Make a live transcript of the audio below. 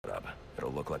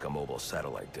look like a mobile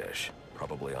satellite dish,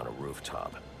 probably on a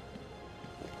rooftop.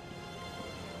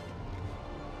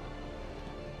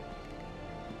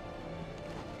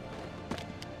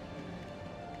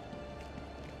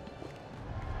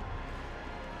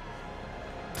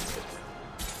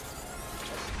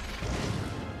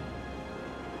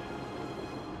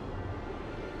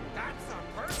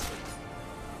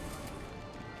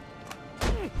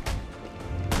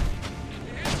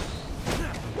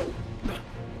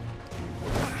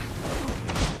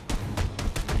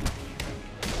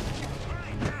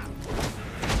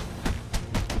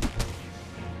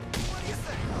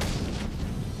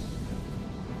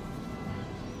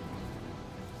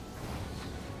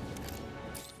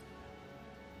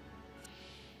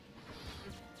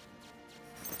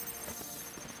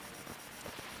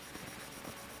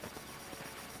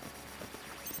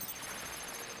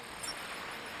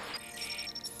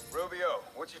 Rubio,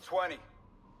 what's your 20?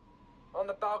 On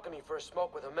the balcony for a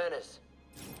smoke with a menace.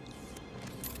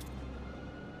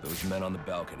 Those men on the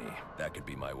balcony, that could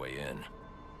be my way in.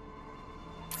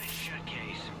 Nice shot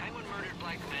case. Penguin murdered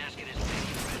Black Mask and his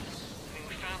fingerprints. I mean,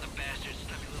 we found the bastard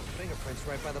stuck a little Fingerprints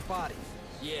right by the body.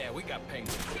 Yeah, we got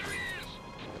Penguin. There he is!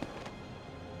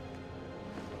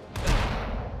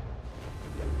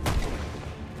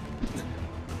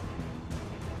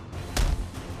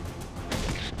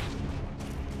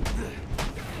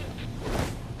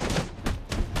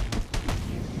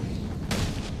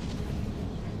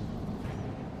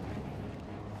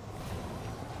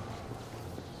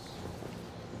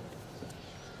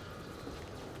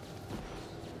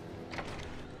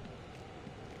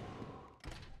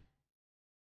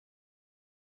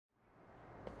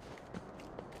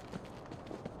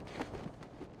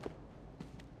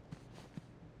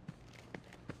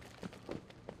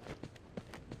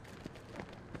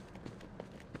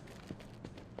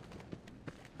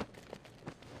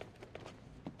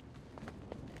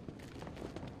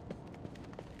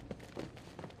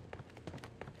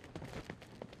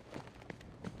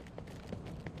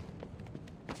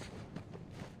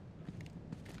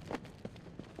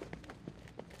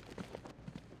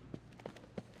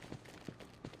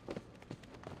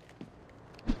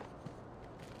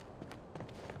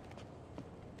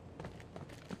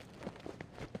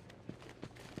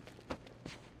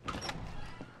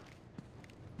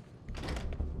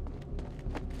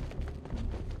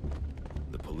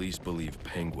 Police believe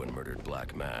Penguin murdered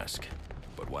Black Mask.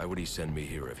 But why would he send me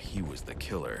here if he was the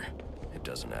killer? It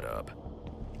doesn't add up.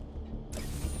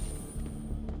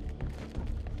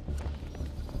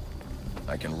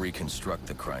 I can reconstruct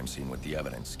the crime scene with the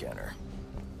evidence scanner.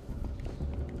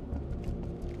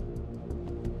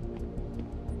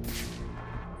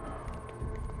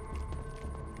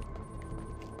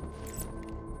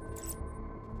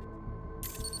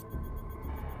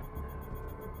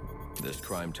 This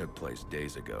crime took place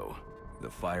days ago. The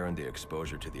fire and the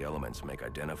exposure to the elements make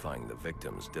identifying the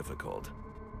victims difficult.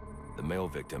 The male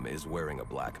victim is wearing a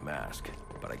black mask,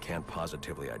 but I can't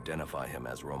positively identify him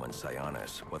as Roman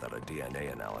Sionis without a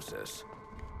DNA analysis.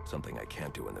 Something I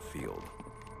can't do in the field.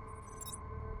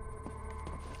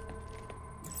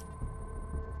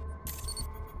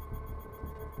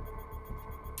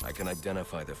 I can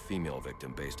identify the female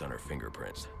victim based on her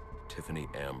fingerprints. Tiffany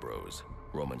Ambrose,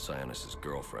 Roman Sionis'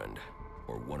 girlfriend,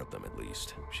 or one of them at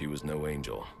least. She was no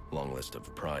angel, long list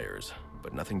of priors,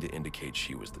 but nothing to indicate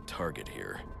she was the target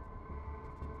here.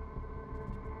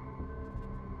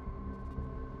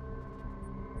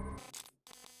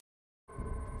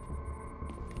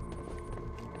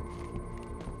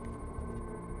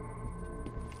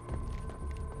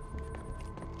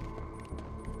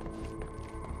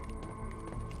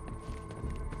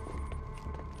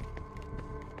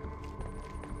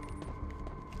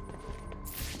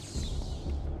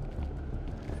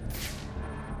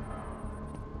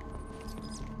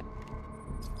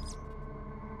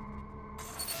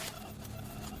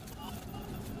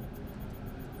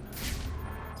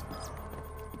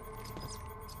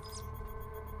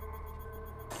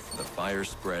 The fire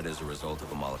spread as a result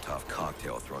of a Molotov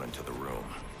cocktail thrown into the room.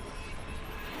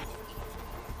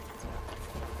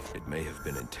 It may have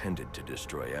been intended to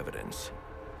destroy evidence.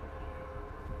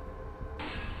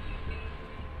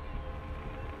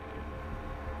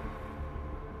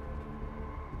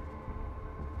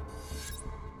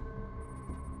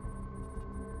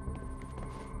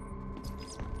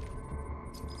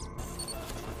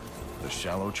 The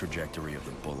shallow trajectory of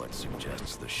the bullet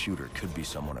suggests the shooter could be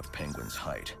someone of Penguin's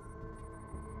height.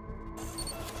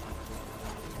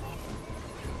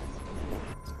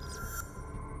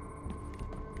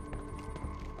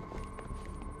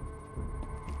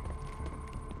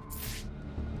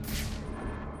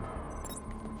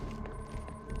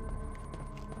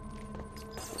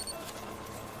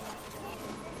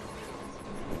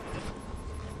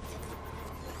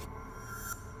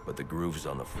 but the grooves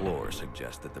on the floor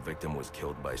suggest that the victim was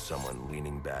killed by someone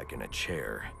leaning back in a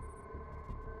chair.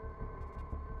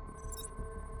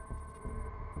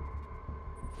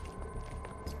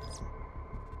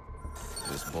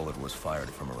 This bullet was fired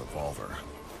from a revolver.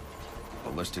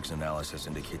 Ballistics analysis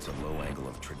indicates a low angle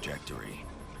of trajectory.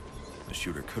 The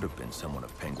shooter could have been someone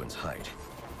of Penguin's height,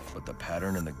 but the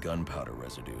pattern in the gunpowder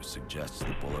residue suggests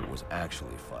the bullet was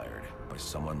actually fired by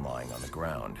someone lying on the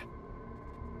ground.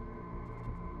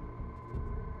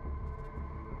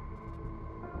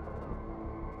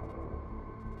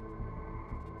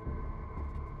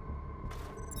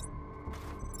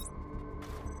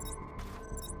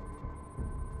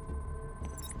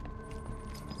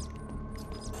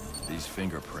 These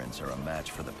fingerprints are a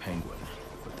match for the Penguin,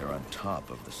 but they're on top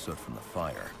of the soot from the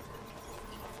fire.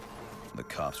 The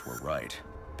cops were right.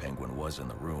 Penguin was in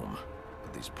the room,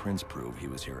 but these prints prove he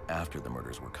was here after the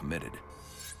murders were committed.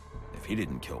 If he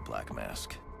didn't kill Black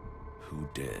Mask, who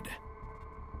did?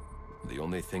 The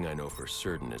only thing I know for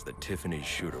certain is that Tiffany's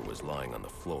shooter was lying on the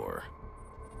floor.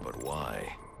 But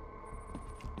why?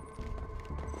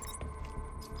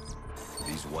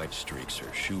 These white streaks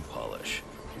are shoe polish.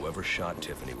 Whoever shot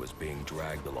Tiffany was being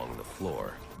dragged along the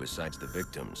floor. Besides the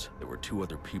victims, there were two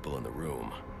other people in the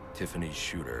room. Tiffany's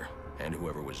shooter, and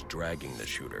whoever was dragging the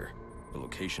shooter. The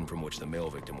location from which the male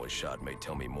victim was shot may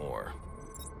tell me more.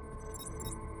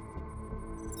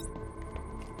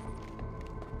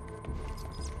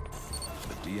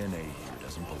 The DNA here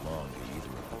doesn't belong to either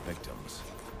of the victims.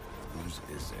 Whose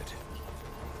is it?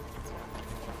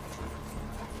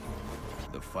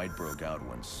 The fight broke out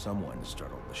when someone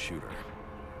startled the shooter.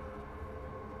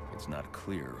 It's not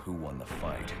clear who won the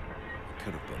fight. It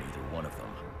could have been either one of them.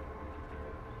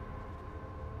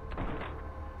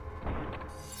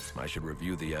 I should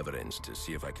review the evidence to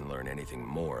see if I can learn anything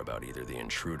more about either the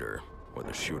intruder or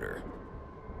the shooter.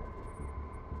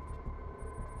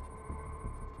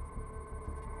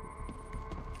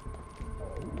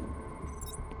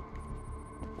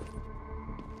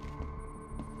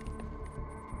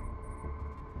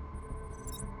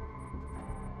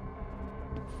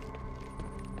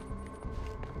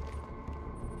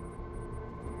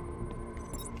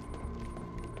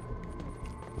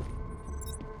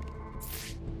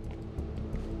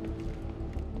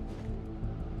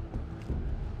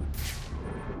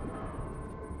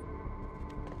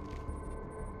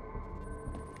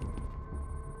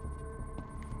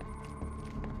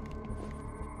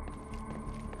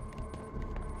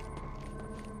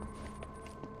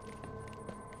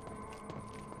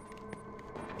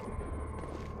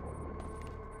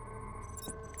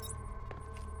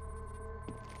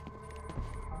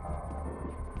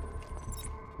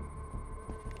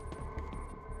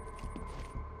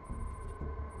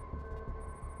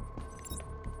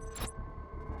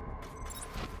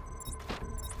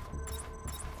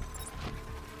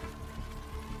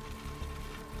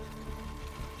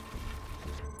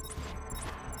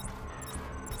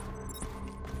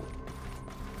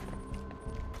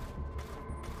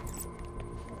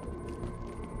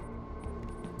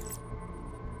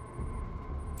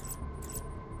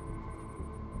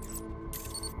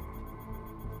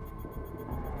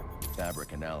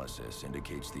 Fabric analysis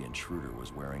indicates the intruder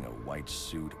was wearing a white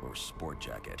suit or sport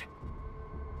jacket.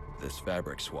 This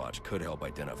fabric swatch could help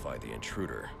identify the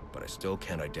intruder, but I still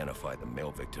can't identify the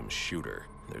male victim's shooter.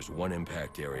 There's one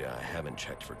impact area I haven't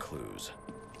checked for clues.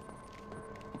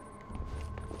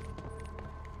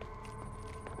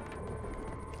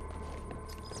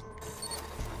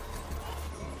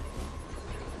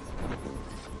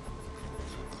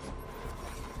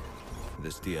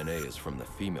 This DNA is from the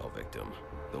female victim.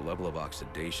 The level of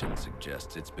oxidation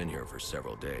suggests it's been here for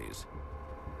several days.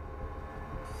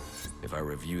 If I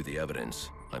review the evidence,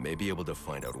 I may be able to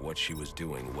find out what she was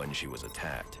doing when she was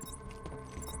attacked.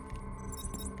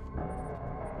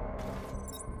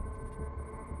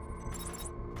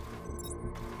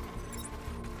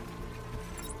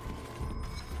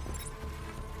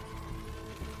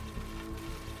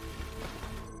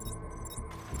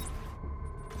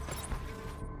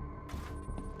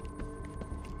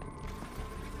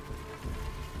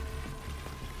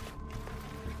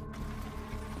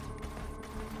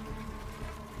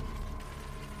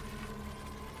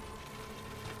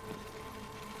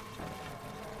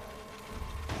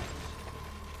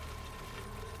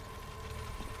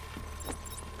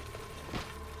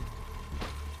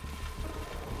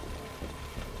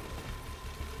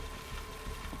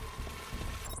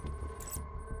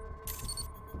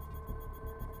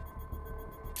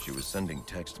 She was sending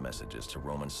text messages to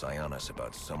Roman Sionis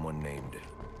about someone named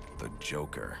the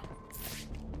Joker.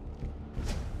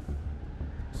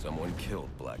 Someone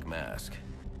killed Black Mask,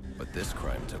 But this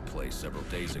crime took place several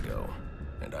days ago,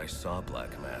 and I saw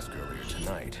Black Mask earlier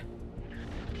tonight.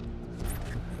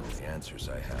 The only answers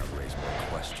I have raise more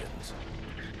questions.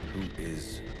 Who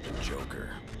is the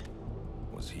Joker?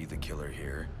 Was he the killer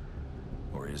here?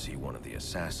 Or is he one of the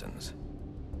assassins?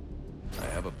 I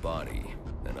have a body,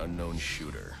 an unknown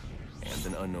shooter, and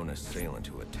an unknown assailant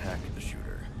who attacked the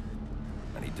shooter.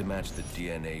 I need to match the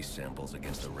DNA samples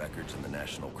against the records in the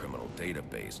National Criminal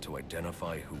Database to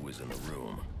identify who was in the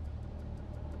room.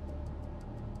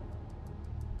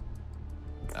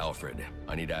 Alfred,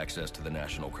 I need access to the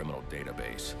National Criminal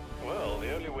Database. Well,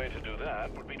 the only way to do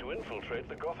that would be to infiltrate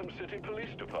the Gotham City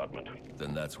Police Department.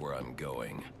 Then that's where I'm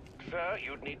going. Sir,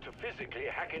 you'd need to physically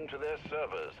hack into their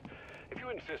servers. If you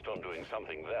insist on doing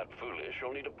something that foolish,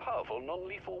 you'll need a powerful,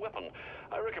 non-lethal weapon.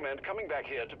 I recommend coming back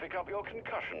here to pick up your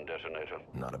concussion detonator.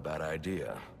 Not a bad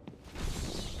idea.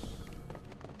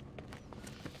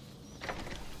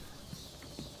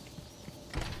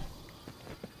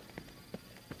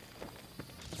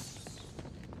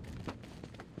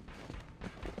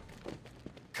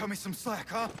 Cut me some slack,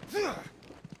 huh?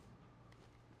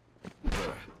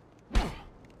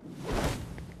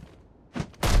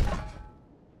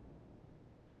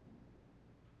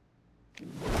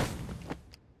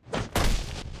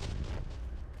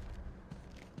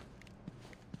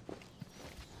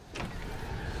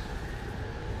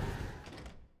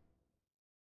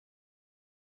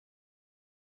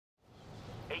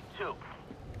 8-2.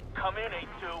 Come in,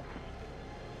 8-2.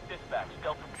 Dispatch,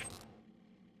 Delta.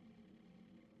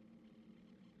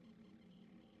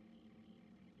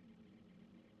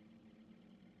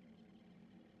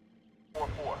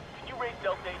 4-4. Can you raise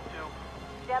Delta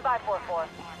 8-2? Stand by, 4-4.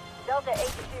 Delta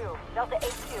 8-2. Delta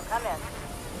 8-2, come in.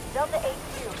 Delta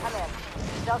 8-2, come in.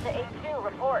 Delta 8-2,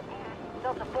 report.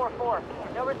 Delta 4-4,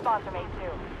 no response from 8-2.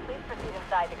 Please proceed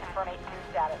inside to confirm 8-2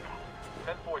 status.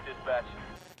 10-4, dispatch.